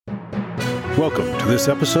Welcome to this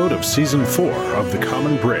episode of Season 4 of The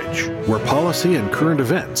Common Bridge, where policy and current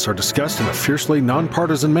events are discussed in a fiercely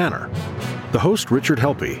nonpartisan manner. The host, Richard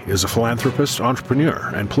Helppie, is a philanthropist,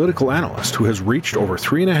 entrepreneur, and political analyst who has reached over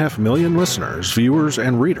 3.5 million listeners, viewers,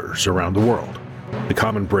 and readers around the world. The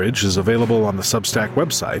Common Bridge is available on the Substack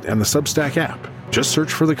website and the Substack app. Just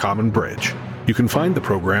search for The Common Bridge. You can find the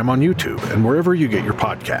program on YouTube and wherever you get your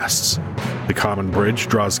podcasts. The Common Bridge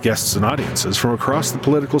draws guests and audiences from across the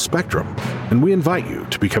political spectrum, and we invite you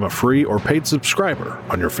to become a free or paid subscriber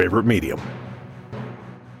on your favorite medium.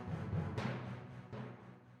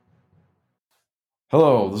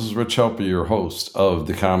 Hello, this is Rich Helppie, your host of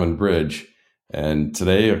The Common Bridge, and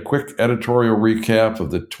today a quick editorial recap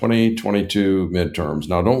of the 2022 midterms.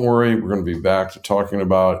 Now, don't worry, we're going to be back to talking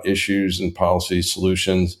about issues and policy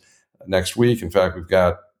solutions next week. In fact, we've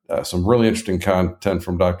got some really interesting content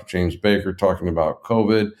from Dr. James Baker talking about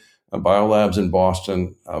COVID, biolabs in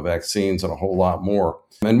Boston, vaccines, and a whole lot more.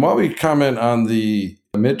 And while we comment on the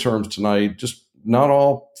midterms tonight, just not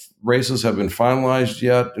all races have been finalized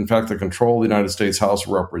yet. In fact, the control of the United States House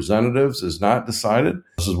of Representatives is not decided.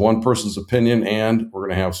 This is one person's opinion, and we're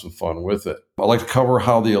going to have some fun with it. I'd like to cover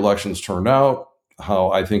how the elections turned out,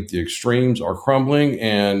 how I think the extremes are crumbling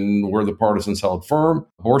and where the partisans held firm,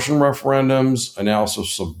 abortion referendums,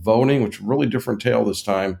 analysis of voting, which is a really different tale this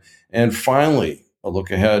time, and finally, a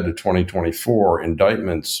look ahead to 2024,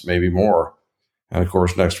 indictments, maybe more. And of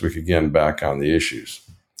course, next week again, back on the issues.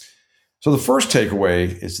 So the first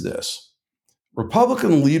takeaway is this.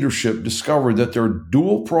 Republican leadership discovered that their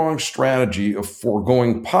dual-pronged strategy of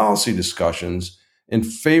foregoing policy discussions in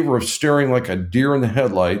favor of staring like a deer in the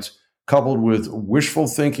headlights, coupled with wishful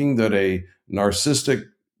thinking that a narcissistic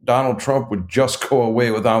Donald Trump would just go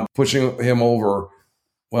away without pushing him over,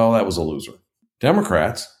 well, that was a loser.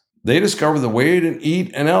 Democrats, they discovered the way to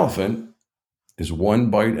eat an elephant is one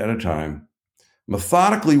bite at a time,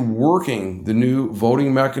 methodically working the new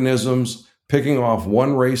voting mechanisms, picking off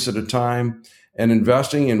one race at a time, and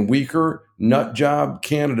investing in weaker nut job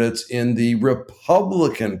candidates in the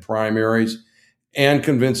Republican primaries and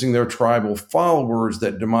convincing their tribal followers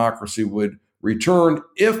that democracy would return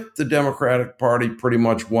if the Democratic Party pretty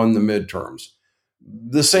much won the midterms.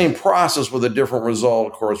 The same process with a different result,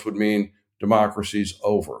 of course, would mean democracy's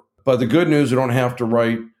over. But the good news, we don't have to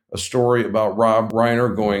write a story about Rob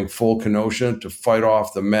Reiner going full Kenosha to fight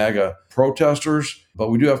off the MAGA protesters, but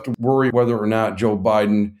we do have to worry whether or not Joe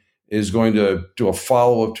Biden is going to do a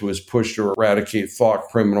follow-up to his push to eradicate thought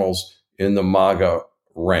criminals in the MAGA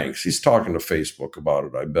ranks. He's talking to Facebook about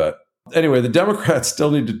it, I bet. Anyway, the Democrats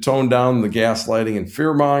still need to tone down the gaslighting and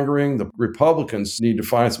fear-mongering. The Republicans need to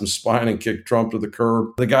find some spine and kick Trump to the curb.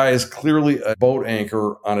 The guy is clearly a boat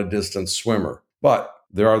anchor on a distant swimmer. But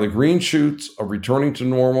there are the green shoots of returning to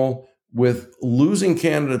normal, with losing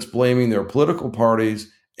candidates blaming their political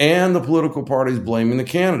parties and the political parties blaming the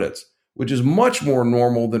candidates, which is much more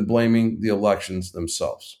normal than blaming the elections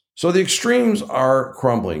themselves. So the extremes are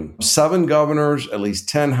crumbling. 7 governors, at least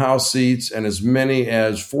 10 House seats, and as many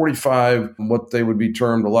as 45, what they would be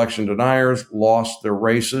termed election deniers, lost their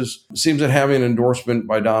races. It seems that having an endorsement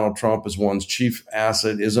by Donald Trump as one's chief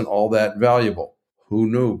asset isn't all that valuable. Who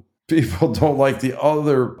knew? People don't like the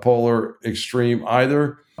other polar extreme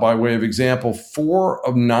either. By way of example, 4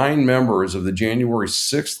 of 9 members of the January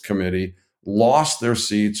 6th committee lost their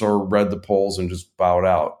seats or read the polls and just bowed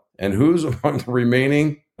out. And who's among the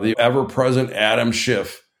remaining? The ever-present Adam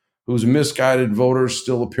Schiff, whose misguided voters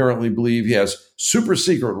still apparently believe he has super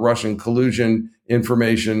secret Russian collusion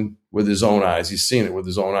information with his own eyes. He's seen it with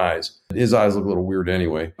his own eyes. His eyes look a little weird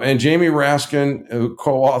anyway. And Jamie Raskin, who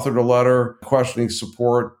co-authored a letter questioning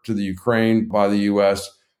support to the Ukraine by the U.S.,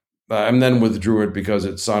 and then withdrew it because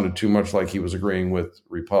it sounded too much like he was agreeing with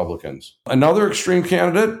Republicans. Another extreme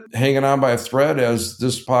candidate hanging on by a thread as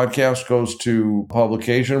this podcast goes to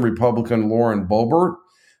publication, Republican Lauren Boebert,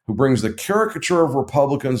 who brings the caricature of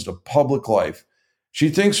Republicans to public life. She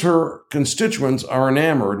thinks her constituents are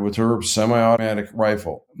enamored with her semi-automatic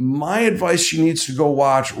rifle. My advice, she needs to go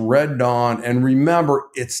watch Red Dawn and remember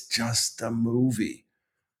it's just a movie.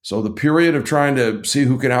 So the period of trying to see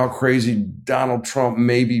who can out-crazy Donald Trump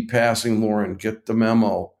may be passing, Lauren. Get the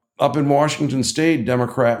memo. Up in Washington State,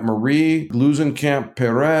 Democrat Marie Gluesenkamp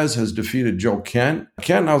Perez has defeated Joe Kent.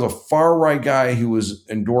 Kent now is a far-right guy who was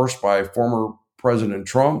endorsed by former President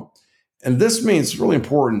Trump. And this means it's really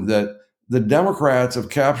important that the Democrats have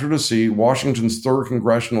captured a seat, Washington's 3rd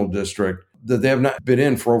congressional district, that they have not been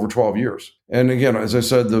in for over 12 years. And again, as I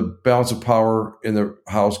said, the balance of power in the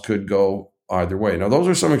House could go either way. Now, those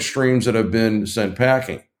are some extremes that have been sent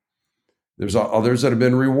packing. There's others that have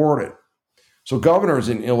been rewarded. So governors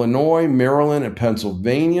in Illinois, Maryland, and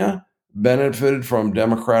Pennsylvania benefited from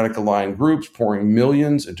Democratic-aligned groups pouring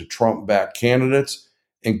millions into Trump-backed candidates,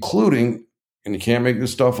 including, and you can't make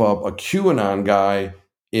this stuff up, a QAnon guy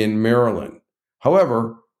in Maryland.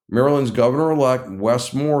 However, Maryland's governor-elect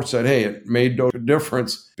Wes Moore said, hey, it made no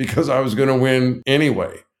difference because I was going to win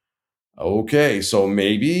anyway. Okay, so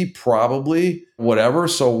maybe, probably, whatever.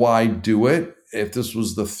 So why do it if this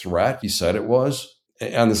was the threat he said it was?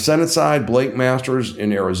 On the Senate side, Blake Masters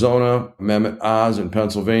in Arizona, Mehmet Oz in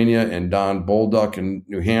Pennsylvania, and Don Bolduc in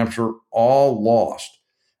New Hampshire all lost.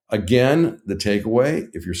 Again, the takeaway,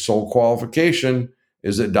 if your sole qualification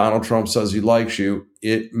is that Donald Trump says he likes you,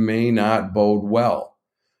 it may not bode well.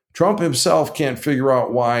 Trump himself can't figure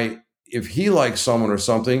out why, if he likes someone or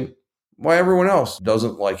something, why everyone else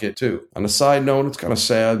doesn't like it too. On a side note, it's kind of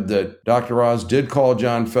sad that Dr. Oz did call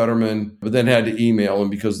John Fetterman, but then had to email him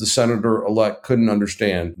because the senator-elect couldn't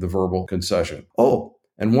understand the verbal concession. Oh,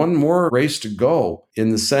 and one more race to go.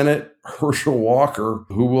 In the Senate, Herschel Walker,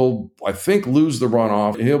 who will, I think, lose the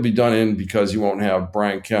runoff. He'll be done in because he won't have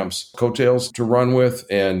Brian Kemp's coattails to run with,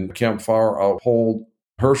 and Kemp far outpolled.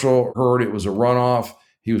 Herschel heard it was a runoff.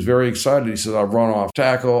 He was very excited. He said, I've run off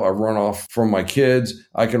tackle. I've run off from my kids.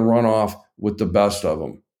 I can run off with the best of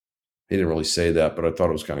them. He didn't really say that, but I thought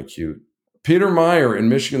it was kind of cute. Peter Meijer in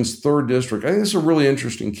Michigan's 3rd District. I think this is a really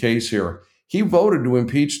interesting case here. He voted to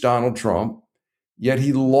impeach Donald Trump, yet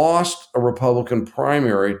he lost a Republican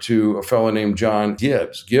primary to a fellow named John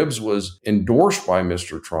Gibbs. Gibbs was endorsed by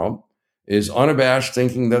Mr. Trump, is unabashed,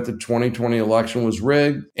 thinking that the 2020 election was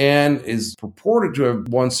rigged, and is purported to have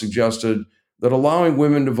once suggested that allowing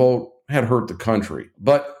women to vote had hurt the country.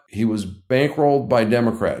 But he was bankrolled by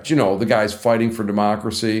Democrats. You know, the guys fighting for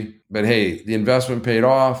democracy. But hey, the investment paid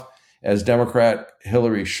off as Democrat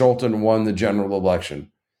Hillary Scholten won the general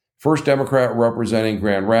election. First Democrat representing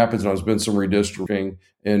Grand Rapids, and there's been some redistricting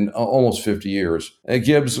in almost 50 years. And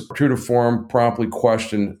Gibbs, true to form, promptly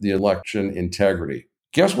questioned the election integrity.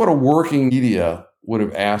 Guess what a working media would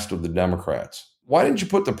have asked of the Democrats? Why didn't you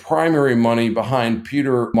put the primary money behind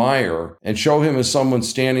Peter Meijer and show him as someone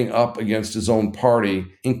standing up against his own party,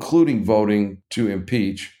 including voting to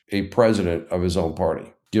impeach a president of his own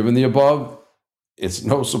party? Given the above, it's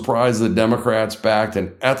no surprise the Democrats backed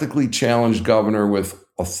an ethically challenged governor with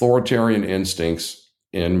authoritarian instincts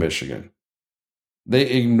in Michigan. They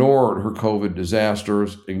ignored her COVID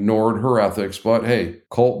disasters, ignored her ethics, but hey,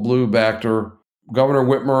 Colt Blue backed her. Governor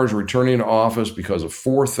Whitmer is returning to office because of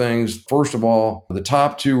 4 things. First of all, the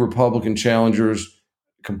top 2 Republican challengers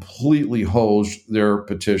completely hosed their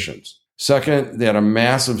petitions. Second, they had a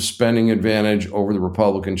massive spending advantage over the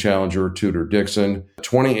Republican challenger, Tudor Dixon,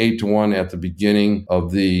 28-1 at the beginning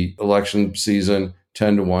of the election season,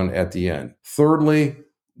 10-1 at the end. Thirdly,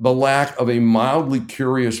 the lack of a mildly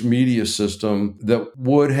curious media system that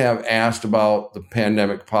would have asked about the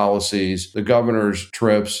pandemic policies, the governor's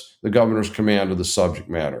trips, the governor's command of the subject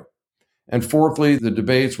matter. And fourthly, the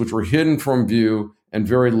debates, which were hidden from view and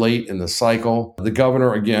very late in the cycle. The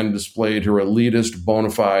governor again displayed her elitist bona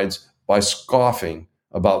fides by scoffing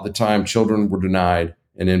about the time children were denied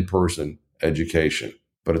an in-person education.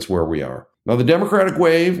 But it's where we are. Now, the Democratic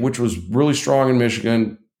wave, which was really strong in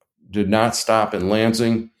Michigan, did not stop in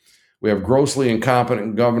Lansing. We have grossly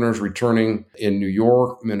incompetent governors returning in New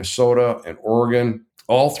York, Minnesota, and Oregon.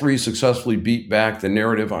 All 3 successfully beat back the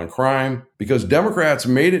narrative on crime because Democrats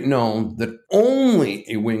made it known that only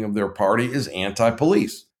a wing of their party is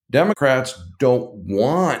anti-police. Democrats don't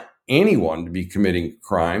want anyone to be committing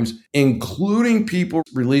crimes, including people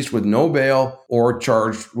released with no bail or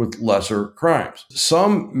charged with lesser crimes.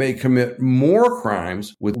 Some may commit more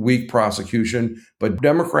crimes with weak prosecution, but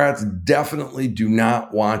Democrats definitely do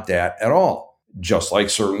not want that at all. Just like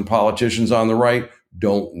certain politicians on the right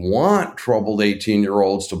don't want troubled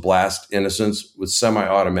 18-year-olds to blast innocents with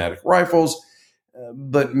semi-automatic rifles,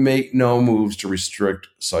 but make no moves to restrict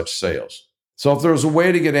such sales. So if there's a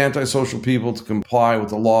way to get antisocial people to comply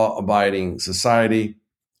with a law-abiding society,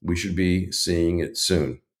 we should be seeing it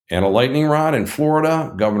soon. And a lightning rod in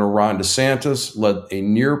Florida, Governor Ron DeSantis led a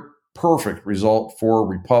near-perfect result for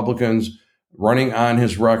Republicans, running on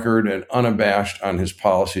his record and unabashed on his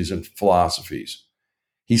policies and philosophies.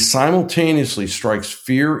 He simultaneously strikes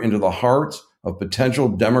fear into the hearts of potential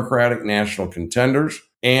Democratic national contenders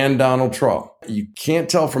and Donald Trump. You can't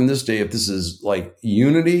tell from this day if this is like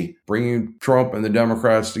unity, bringing Trump and the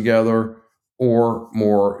Democrats together, or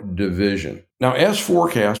more division. Now, as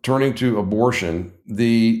forecast, turning to abortion,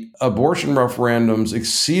 the abortion referendums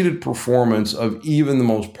exceeded performance of even the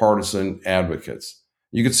most partisan advocates.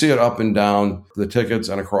 You could see it up and down the tickets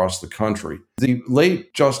and across the country. The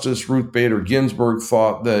late Justice Ruth Bader Ginsburg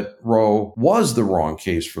thought that Roe was the wrong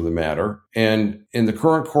case for the matter. And in the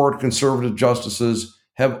current court, conservative justices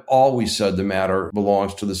have always said the matter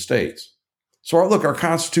belongs to the states. So look, our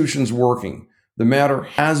Constitution's working. The matter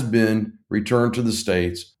has been returned to the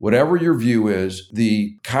states. Whatever your view is,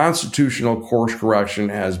 the constitutional course correction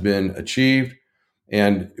has been achieved.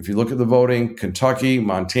 And if you look at the voting, Kentucky,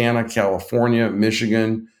 Montana, California,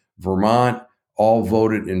 Michigan, Vermont, all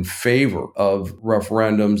voted in favor of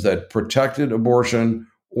referendums that protected abortion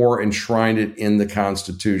or enshrined it in the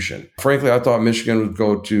Constitution. Frankly, I thought Michigan would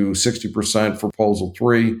go to 60% for Proposal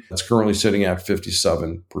 3. It's currently sitting at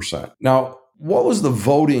 57%. Now, what was the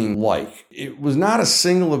voting like? It was not a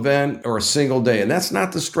single event or a single day, and that's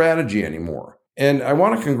not the strategy anymore. And I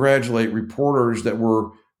want to congratulate reporters that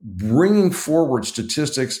were bringing forward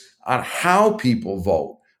statistics on how people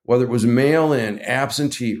vote, whether it was mail-in,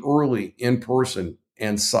 absentee, early, in-person,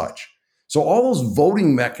 and such. So all those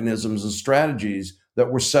voting mechanisms and strategies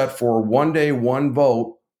that were set for one day, one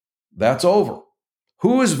vote, that's over.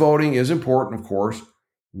 Who is voting is important, of course.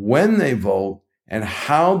 When they vote and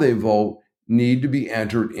how they vote need to be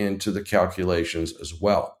entered into the calculations as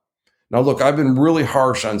well. Now, look, I've been really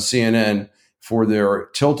harsh on CNN for their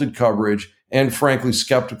tilted coverage and frankly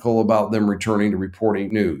skeptical about them returning to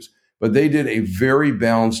reporting news. But they did a very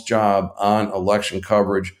balanced job on election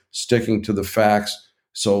coverage, sticking to the facts.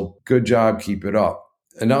 So good job, keep it up.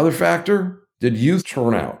 Another factor, did youth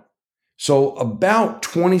turn out? So about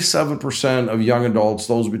 27% of young adults,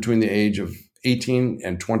 those between the age of 18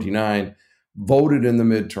 and 29, voted in the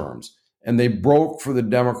midterms. And they broke for the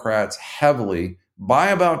Democrats heavily by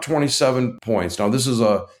about 27 points. Now, this is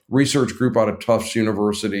a research group out of Tufts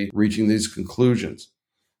University reaching these conclusions.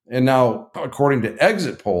 And now, according to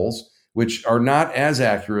exit polls, which are not as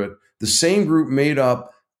accurate, the same group made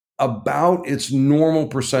up about its normal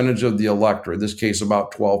percentage of the electorate, in this case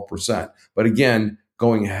about 12%. But again,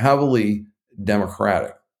 going heavily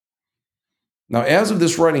Democratic. Now, as of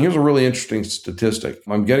this writing, here's a really interesting statistic.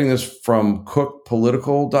 I'm getting this from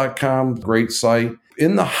cookpolitical.com, great site.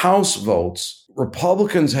 In the House votes,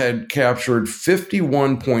 Republicans had captured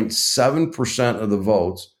 51.7% of the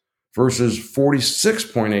votes versus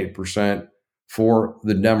 46.8% for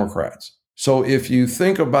the Democrats. So if you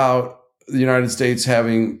think about the United States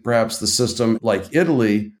having perhaps the system like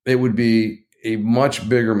Italy, it would be a much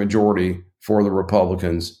bigger majority for the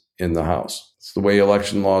Republicans in the House. It's the way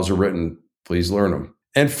election laws are written. Please learn them.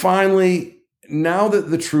 And finally, now that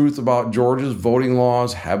the truth about Georgia's voting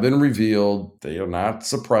laws have been revealed, they are not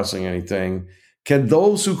suppressing anything. Can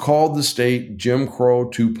those who called the state Jim Crow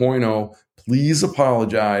 2.0 please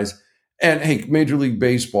apologize? And hey, Major League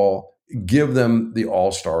Baseball, give them the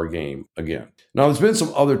All-Star game again. Now, there's been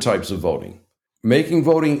some other types of voting. Making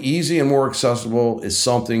voting easy and more accessible is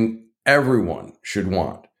something everyone should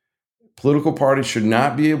want. Political parties should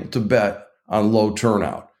not be able to bet on low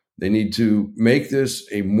turnout. They need to make this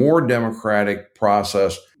a more democratic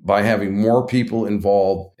process by having more people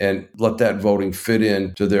involved and let that voting fit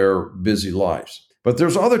into their busy lives. But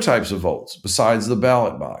there's other types of votes besides the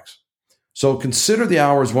ballot box. So consider the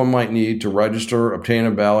hours one might need to register, obtain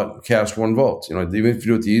a ballot, and cast one vote. Even if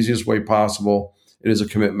you do it the easiest way possible, it is a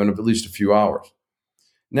commitment of at least a few hours.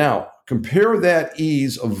 Now, compare that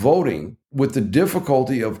ease of voting with the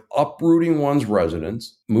difficulty of uprooting one's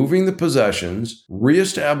residence, moving the possessions,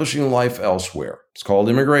 reestablishing life elsewhere. It's called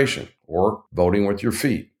immigration or voting with your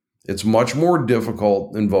feet. It's much more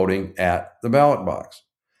difficult than voting at the ballot box.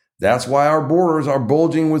 That's why our borders are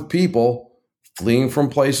bulging with people fleeing from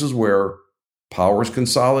places where power is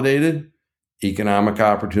consolidated, economic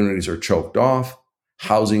opportunities are choked off,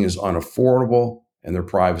 housing is unaffordable, and their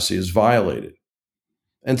privacy is violated.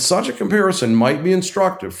 And such a comparison might be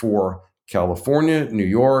instructive for California, New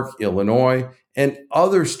York, Illinois, and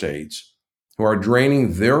other states who are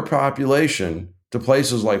draining their population to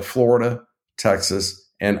places like Florida, Texas,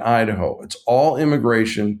 and Idaho. It's all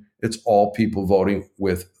immigration. It's all people voting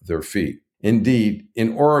with their feet. Indeed,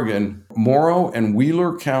 in Oregon, Morrow and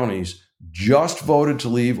Wheeler counties just voted to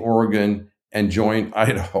leave Oregon and join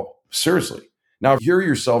Idaho. Seriously. Now, if you hear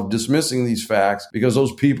yourself dismissing these facts because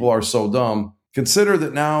those people are so dumb, consider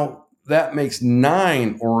that now that makes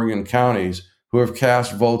 9 Oregon counties who have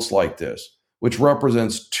cast votes like this, which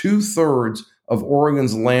represents 2/3 of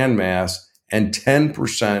Oregon's landmass and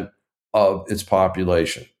 10% of its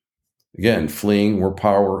population. Again, fleeing where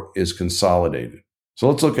power is consolidated. So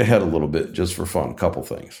let's look ahead a little bit just for fun. A couple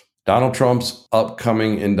things. Donald Trump's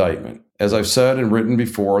upcoming indictment. As I've said and written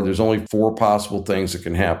before, there's only 4 possible things that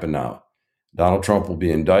can happen now. Donald Trump will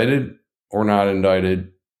be indicted or not indicted.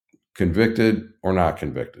 convicted or not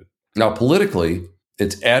convicted. Now, politically,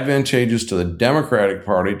 it's advantageous to the Democratic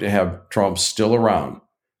Party to have Trump still around.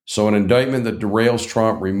 So an indictment that derails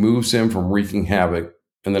Trump removes him from wreaking havoc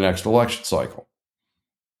in the next election cycle.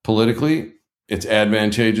 Politically, it's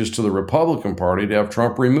advantageous to the Republican Party to have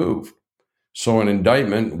Trump removed. So an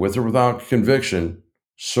indictment, with or without conviction,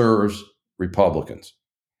 serves Republicans.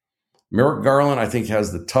 Merrick Garland, I think,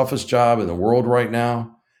 has the toughest job in the world right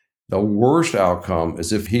now. The worst outcome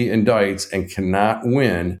is if he indicts and cannot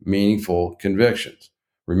win meaningful convictions.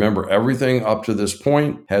 Remember, everything up to this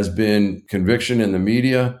point has been conviction in the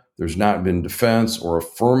media. There's not been defense or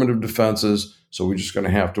affirmative defenses, so we're just going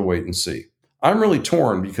to have to wait and see. I'm really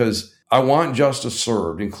torn because I want justice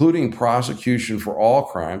served, including prosecution for all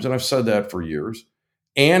crimes, and I've said that for years,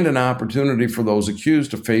 and an opportunity for those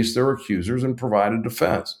accused to face their accusers and provide a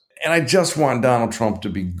defense. And I just want Donald Trump to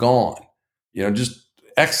be gone. Just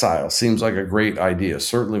exile seems like a great idea.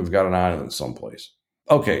 Certainly we've got an island someplace.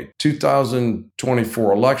 Okay,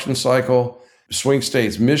 2024 election cycle, swing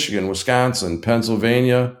states, Michigan, Wisconsin,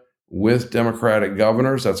 Pennsylvania, with Democratic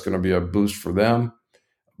governors. That's going to be a boost for them.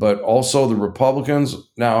 But also the Republicans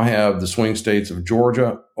now have the swing states of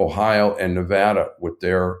Georgia, Ohio, and Nevada with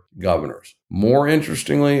their governors. More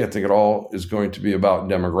interestingly, I think it all is going to be about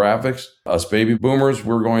demographics. Us baby boomers,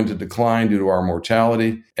 we're going to decline due to our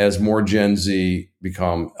mortality as more Gen Z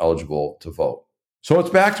become eligible to vote. So it's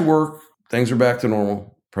back to work. Things are back to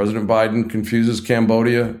normal. President Biden confuses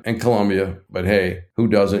Cambodia and Colombia, but hey, who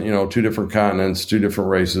doesn't? 2 different continents, 2 different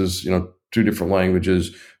races, 2 different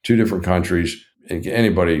languages, 2 different countries.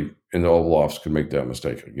 Anybody in the Oval Office could make that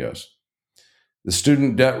mistake, I guess. The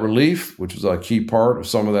student debt relief, which was a key part of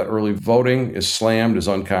some of that early voting, is slammed as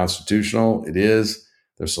unconstitutional. It is.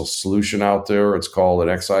 There's a solution out there. It's called an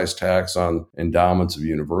excise tax on endowments of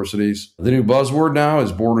universities. The new buzzword now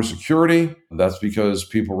is border security. That's because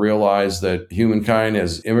people realize that humankind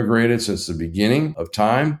has immigrated since the beginning of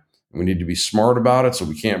time. We need to be smart about it, so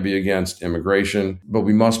we can't be against immigration, but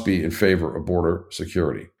we must be in favor of border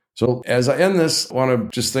security. So as I end this, I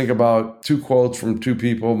want to just think about 2 quotes from 2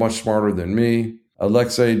 people much smarter than me.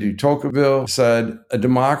 Alexei de Tocqueville said, "A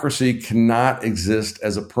democracy cannot exist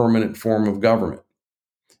as a permanent form of government.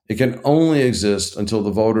 It can only exist until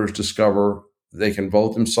the voters discover they can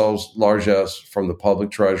vote themselves largesse from the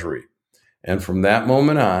public treasury. And from that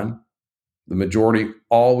moment on, the majority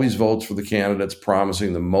always votes for the candidates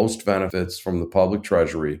promising the most benefits from the public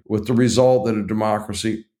treasury, with the result that a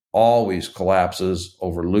democracy always collapses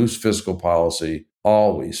over loose fiscal policy,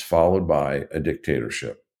 always followed by a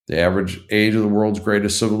dictatorship. The average age of the world's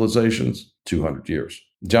greatest civilizations, 200 years.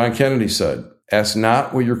 John Kennedy said, "Ask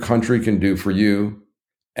not what your country can do for you,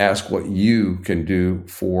 ask what you can do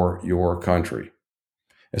for your country."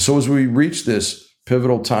 And so as we reach this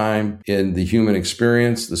pivotal time in the human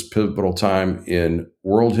experience, this pivotal time in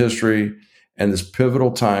world history, and this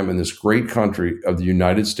pivotal time in this great country of the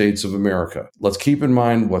United States of America, let's keep in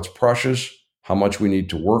mind what's precious, how much we need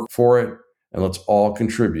to work for it, and let's all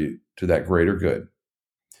contribute to that greater good.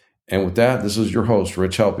 And with that, this is your host,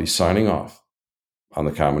 Rich Helppie, signing off on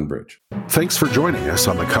The Common Bridge. Thanks for joining us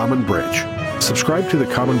on The Common Bridge. Subscribe to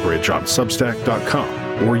The Common Bridge on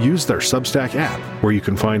Substack.com or use their Substack app, where you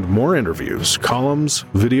can find more interviews, columns,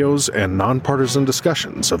 videos, and nonpartisan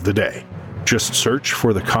discussions of the day. Just search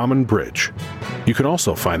for The Common Bridge. You can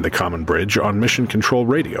also find The Common Bridge on Mission Control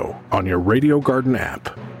Radio on your Radio Garden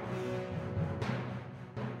app.